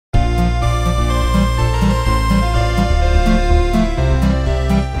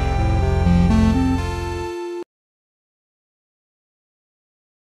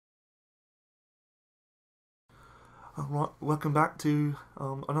Alright, welcome back to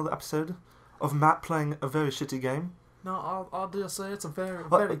another episode of Matt playing a very shitty game. No, I'll just say it's a very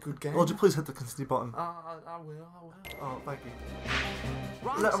good game. Would you please hit the continue button? I will. Oh, thank you.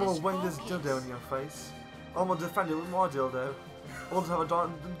 Let me wing this dildo in your face. I'm gonna defend it with my dildo. We'll just have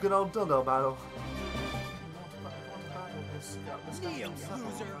a good old dildo battle.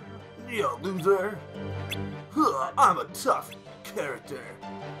 Yeah, loser. Huh, I'm a tough character.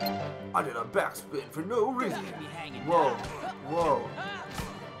 I did a backspin for no reason. Whoa, whoa.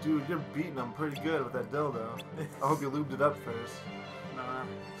 Dude, you're beating him pretty good with that dildo. I hope you lubed it up first. Nah,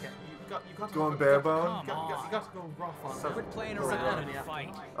 you got Going bare bone? You got to go rough on it. Quit playing around and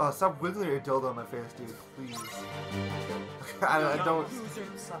fight. Stop wiggling your dildo in my face, dude, please. I don't...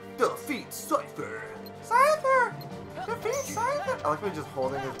 Defeat Cypher! Cypher! Defeat Cypher! I like how he's just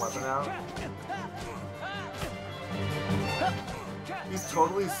holding his weapon out. He's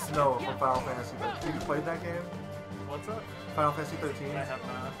totally Snow from Final Fantasy. Have you played that game? What's up? Final Fantasy 13? I have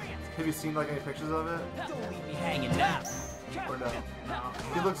not. Have you seen like any pictures of it? Don't leave me hanging now. Or no? No.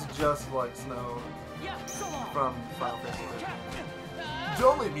 He looks just like Snow from Final Fantasy 13.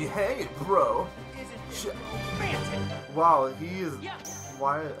 Don't leave me hanging, bro! Wow, he is...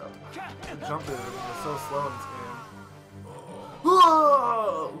 Why... the jump is so slow in this game.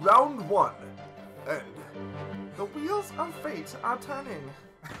 Round 1. End. The wheels of fate are turning.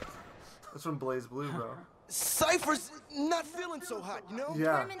 That's from Blaze Blue, bro. Cypher's not feeling so hot, you know?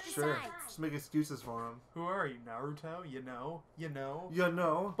 Yeah, sure. Just make excuses for him. Who are you, Naruto? You know? You know.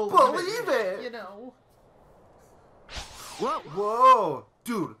 Believe it! You know. Whoa! Whoa!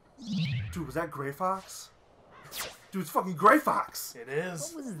 Dude, was that Gray Fox? Dude, it's fucking Gray Fox! It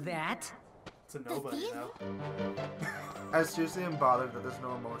is. What was that? It's a nobody, though. I seriously am bothered that there's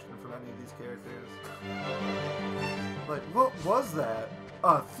no emotion from any of these characters. Like, what was that?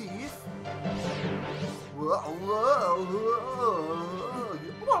 A thief? Whoa, whoa, whoa.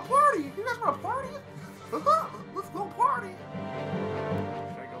 We want a party! You guys want a party? Let's go party!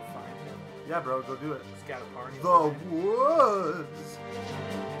 Should I go find him? Yeah, bro, go do it. He's got a party. The woods!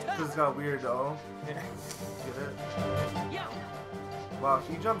 Because it's got weird, though. Yeah. Get it? Wow,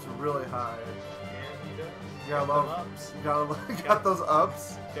 he jumps really high. Yeah, he does. You gotta Got love, them ups. you got those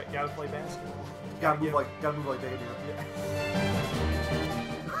ups. Gotta play basketball. Gotta move like they do. Yeah.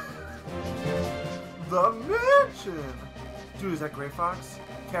 The mansion! Dude, is that Gray Fox?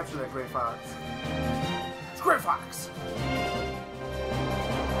 Capture that Gray Fox. It's Gray Fox!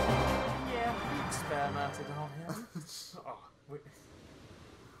 Yeah, we experimented on him. Oh, wait.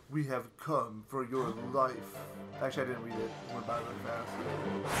 We have come for your life. Actually, I didn't read it. It went by really fast.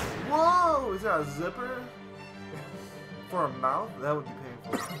 Whoa! Is that a zipper? For a mouth? That would be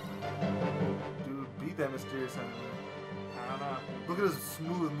painful. Dude, beat that mysterious enemy. I don't know. Look at his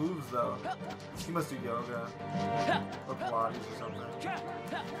smooth moves, though. He must do yoga. Or Pilates or something.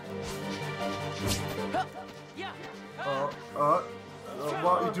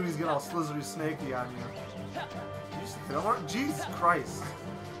 Well, dude, he's getting all slithery snaky on you. You just hit him hard? Jesus Christ.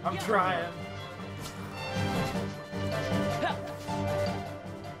 I'm trying.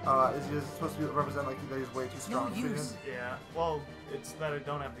 Is he supposed to represent like that he's way too strong for you? Yeah. Well, it's that I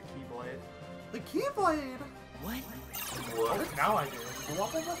don't have the keyblade. The Keyblade! What? What? Now I do.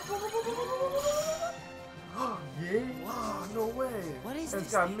 Yeah. Wow, no way. What is and it's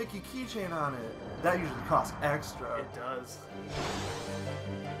this got a thing? Mickey keychain on it. That usually costs extra. It does.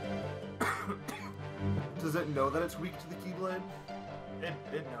 Does it know that it's weak to the Keyblade?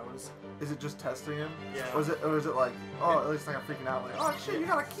 It knows. Is it just testing him? Yeah. Or is it like, oh, at least like I'm freaking out like, oh shit, you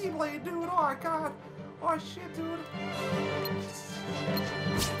got a Keyblade, dude, oh my god. Oh shit, dude.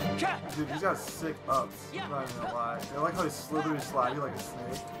 Dude, he's got sick ups. I'm not even gonna lie. I like how he's slithery slidey like a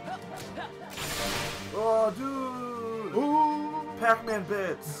snake. Oh, dude. Ooh, Pac-Man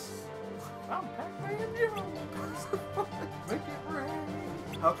bits. I'm Pac-Man, yo. Make it rain.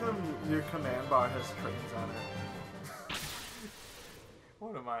 How come your command bar has trains on it?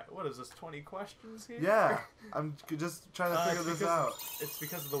 What is this, 20 questions here? Yeah, I'm just trying to figure this out. It's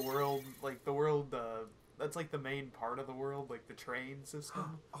because of the world, that's like the main part of the world, like the train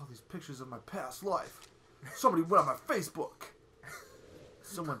system. All these pictures of my past life. Somebody went on my Facebook.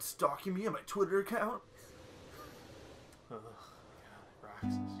 Someone stalking me on my Twitter account. Ugh, God,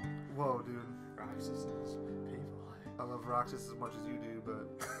 Roxas. Whoa, dude. Roxas is painful. I love Roxas as much as you do,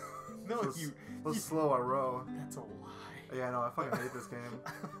 but No, let's slow our row. That's a lie. Yeah, I know. I fucking hate this game.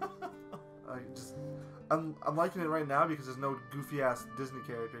 I'm liking it right now because there's no goofy ass Disney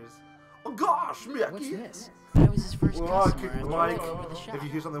characters. Oh gosh, Mickey! What's this? I was his first Well, customer. kick the and I mic. took him to the shop. If you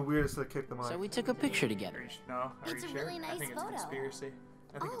hear something weird, it's to kick the mic. So we took a picture together. No, are It's you a sure? really I nice think it's photo. conspiracy.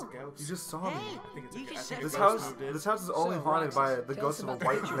 I think it's a ghost. You just saw me. I think it's you a just ghost. said This a house, ghost this house is only So, haunted by Roxas, the tell ghost us of a about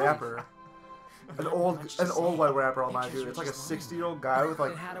white the rapper. An old white rapper on my dude. It's like a 60-year-old guy with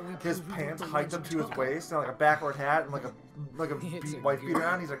like Then how do we his prove you pants the hiked up legend to his took? waist and like a backward hat and like a It's a white good beater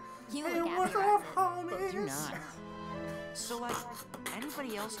on. He's like, You hey, look what's at up, Do homies? not. So, like,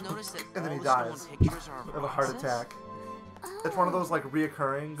 anybody else notice that And then all he the stolen dies pictures are of a heart Roxas? attack. It's one of those like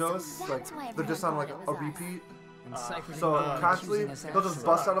reoccurring ghosts. that's Like why they're just on like everyone a thought it was us. repeat. And Cypher's So accusing constantly us he'll just after.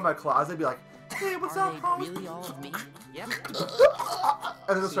 bust out of my closet and be like, hey, what's Are up, they homies? really all of me? Yep.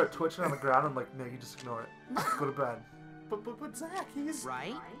 And then he'll start twitching on the ground. I'm like, Maggie, just ignore it. Go to bed. But Zach, he's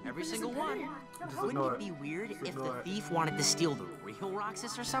Right? Every he's a single one. pain. Just Wouldn't ignore it it. be weird if the ignore it. thief wanted to steal the real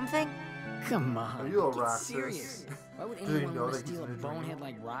Roxas or something? Come on. Are you a get Roxas? serious. Why would they anyone know want to that he's steal a in a dream? bonehead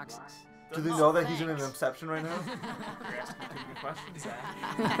like Roxas? Do they know that he's in an inception right now? You're asking too many questions,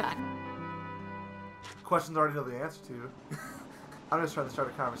 Zach. Questions I already know the answer to. I'm just trying to start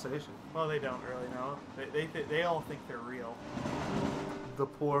a conversation. Well, they don't really know. They all think they're real. The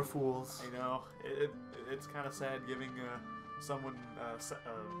poor fools. I know. It's kind of sad giving someone a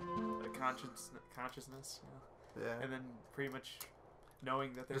consciousness, you know? Yeah. And then pretty much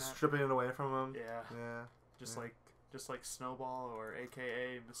knowing that they're Just not. stripping it away from them. Yeah. Yeah. Just yeah. like Snowball or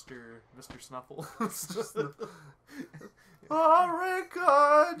AKA Mr. Snuffle. Oh, Rick,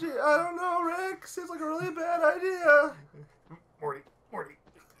 I don't know, Rick. Seems like a really bad idea. Morty,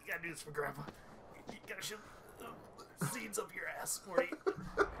 you gotta do this for Grandpa. You gotta shove the seeds up your ass, Morty.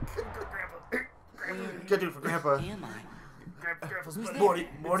 Grandpa. Get do it for Grandpa. Am I? Grandpa's Who's butt.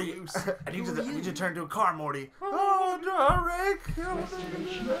 that? Morty, I need you to turn into a car, Morty. Oh, no, Rick. You don't think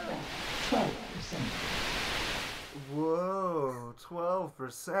you can do that. 12%. Whoa,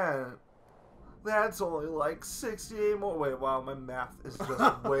 12%. That's only like 68 more. Wait, wow, my math is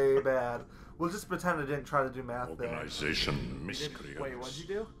just way bad. We'll just pretend I didn't try to do math there. Organization miscreants. Wait, what'd you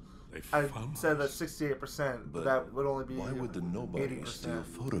do? They I found said that us. 68%, but But that would only be Why would the nobody 80%. steal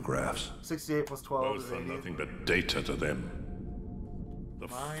photographs? 68 plus 12 is Both are 80. nothing but data to them. The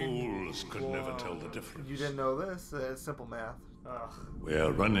Mind fools could never blown. tell the difference. You didn't know this? It's simple math. Ugh. We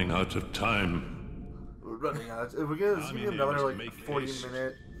are running out of time. We're running out. If we get How many another of us like make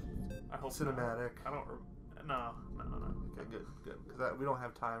 40-minute I hope cinematic. Not. I don't. No. Okay, good. Because we don't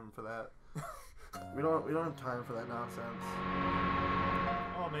have time for that. we don't have time for that nonsense.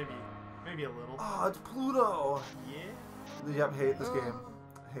 Oh, maybe a little. Oh, it's Pluto. Yeah. Yep, hate this game.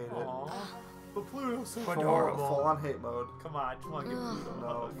 Hate it. Aww. But Pluto's so Full adorable. on hate mode. Come on, just want to give Pluto a No,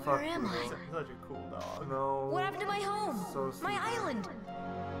 hug. fuck Where am Pluto. I? Such a cool dog. No. What happened to my home? So My stupid. island?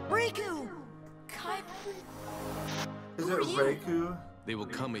 Riku! Kai... Is Who it are you? Reiku? They will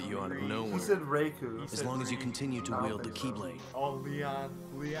come at you out of He nowhere. said Reiku. He As said long as you Reed. continue to I don't wield the think so. Keyblade. Oh,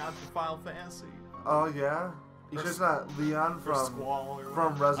 Leon from Final Fantasy. Oh yeah. You Or sure it's not Leon Or from Squall or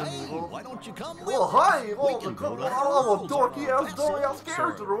from Resident Evil? Why don't you come Oh hi! Oh, can the go to oh, the dorky ass, dory ass Sure.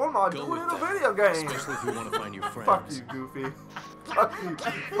 character. What am I Go doing in with a that. video game? Especially if you want to find your friends. Fuck you, Goofy. Fuck you.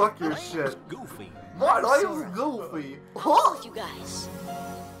 Fuck your shit. Goofy. My name's Sora. Goofy. Oh, you guys.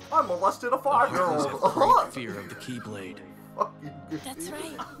 I molested a There's a 5-year-old. great fear of the Keyblade. Fuck you, Goofy. That's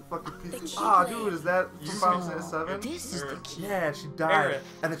right. Fucking piece The of Ah, Keyblade. dude, is that from Final Fantasy 7? This is the key. Yeah, she died, Barrett.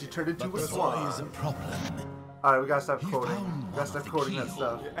 and then she turned into a But the boy swan. is a problem. All right, we gotta stop He quoting. found We gotta one stop of the quoting that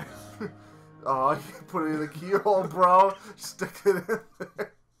keyhole. stuff. Oh, you put it in the keyhole, bro. Stick it in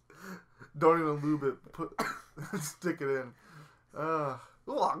there. Don't even lube it. Put, stick it in. Oh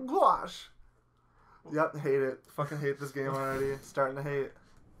gosh. Yep, hate it. Fucking hate this game already. Starting to hate.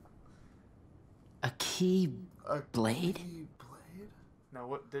 A key A blade? key blade?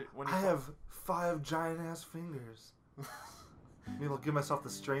 No, when I have 5 giant ass fingers. Maybe I'll give myself the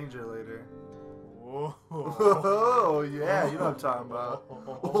stranger later. Whoa. Oh yeah, you know what I'm talking about.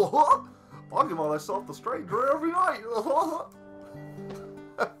 I'll give myself the stranger every night.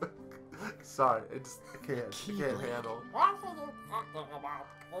 Sorry, I can't handle.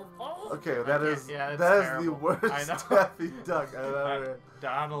 Okay, that is Yeah, it's that is the terrible. worst I know. Daffy Duck I've ever heard.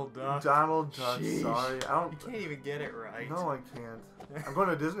 Donald Duck. Donald Duck. Sheesh. Sorry, I You don't. can't even get it right. No, I can't. I'm going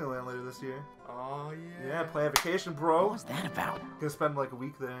to Disneyland later this year. Oh yeah. Yeah, plan vacation, What bro. was that about? Gonna spend like a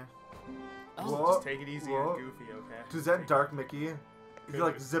week there. Oh, Whoa, Just take it easy whoa. on Goofy, okay? Dude, is that Dark Mickey? If you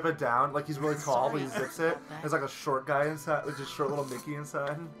like zip it down, like he's really tall, but he zips it. There's like a short guy inside, like just short little Mickey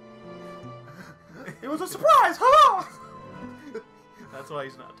inside. It was a surprise! Hello! That's why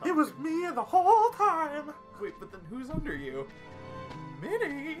he's not talking. It was me the whole time! Wait, but then who's under you?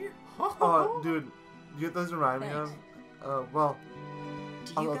 Minnie. Oh, dude, you get those remind me of? Thanks. Well,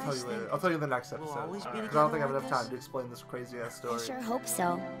 Do I'll you tell guys you later. think I'll tell you in the next we'll episode. always be Because I together don't think I have like enough time this? to explain this crazy ass I story. sure hope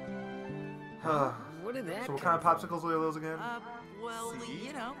so. What did that So what come kind of from? popsicles were those again? well, Well, See?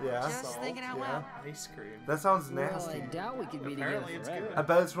 you know, Yeah. just Salt, thinking out yeah. loud. Ice cream. That sounds Well, I nasty. doubt we could be Apparently together it's forever. good. I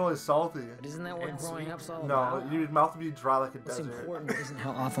bet it's really salty. But isn't that what And growing sweet. up's all No, about? your mouth would be dry like a What's desert. important isn't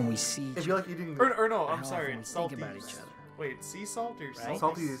how often we see each If you like eating Or no, I'm how sorry. often we It's salty. think about each other. Wait, sea salt or Right?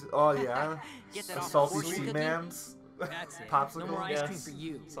 salty, oh yeah, Get that a off the salty fortune sea cookie? man's, That's it. Popsicle? No more ice cream Yes. for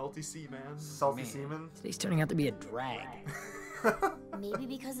you. Salty sea man. salty Man. semen. Today's turning out to be a drag. Maybe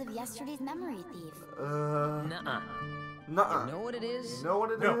because of yesterday's memory thief. Nuh-uh. Nuh-uh. You know what it is? You know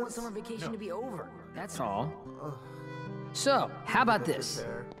what it is? No. I want summer vacation to be over. That's all. Ugh, So, how about look at his this?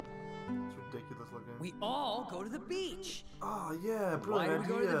 hair. It's ridiculous looking. We all go to the beach. Oh yeah, Why brilliant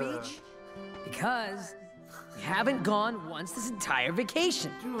do we idea. go to the beach? Because we haven't gone once this entire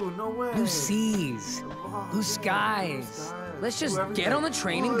vacation. Dude, no way. Blue seas, Oh, blue yeah, skies. Let's just Blue get on the everything.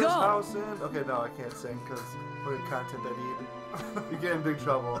 train Blue and this go. house in. Okay, no, I can't sing because we're in content I need. You get in big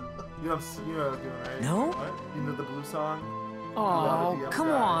trouble. You know, you know what I'm doing, right? No? What? You know the blue song? Oh, Yeah, come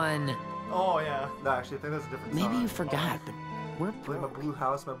yeah. on. Oh yeah. No, actually, I think that's a different Maybe song. you forgot, but we're Like my broke. blue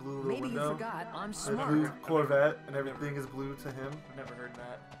house, my blue little Maybe you window. forgot I'm My blue smart. Corvette, and everything is blue to him. I've never heard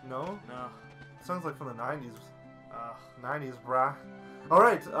that. No? No. Sounds like from the 90s. Uh, 90s, brah.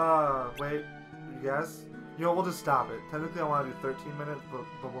 Alright, wait. You guys? You know, we'll just stop it. Technically, I want to do 13 minutes,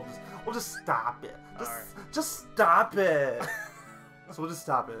 but we'll just stop it. Just stop it. So we'll just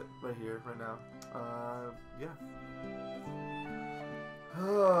stop it right here, right now. Yeah.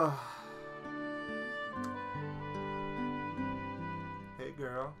 Hey,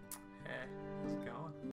 girl. hey, how's it going?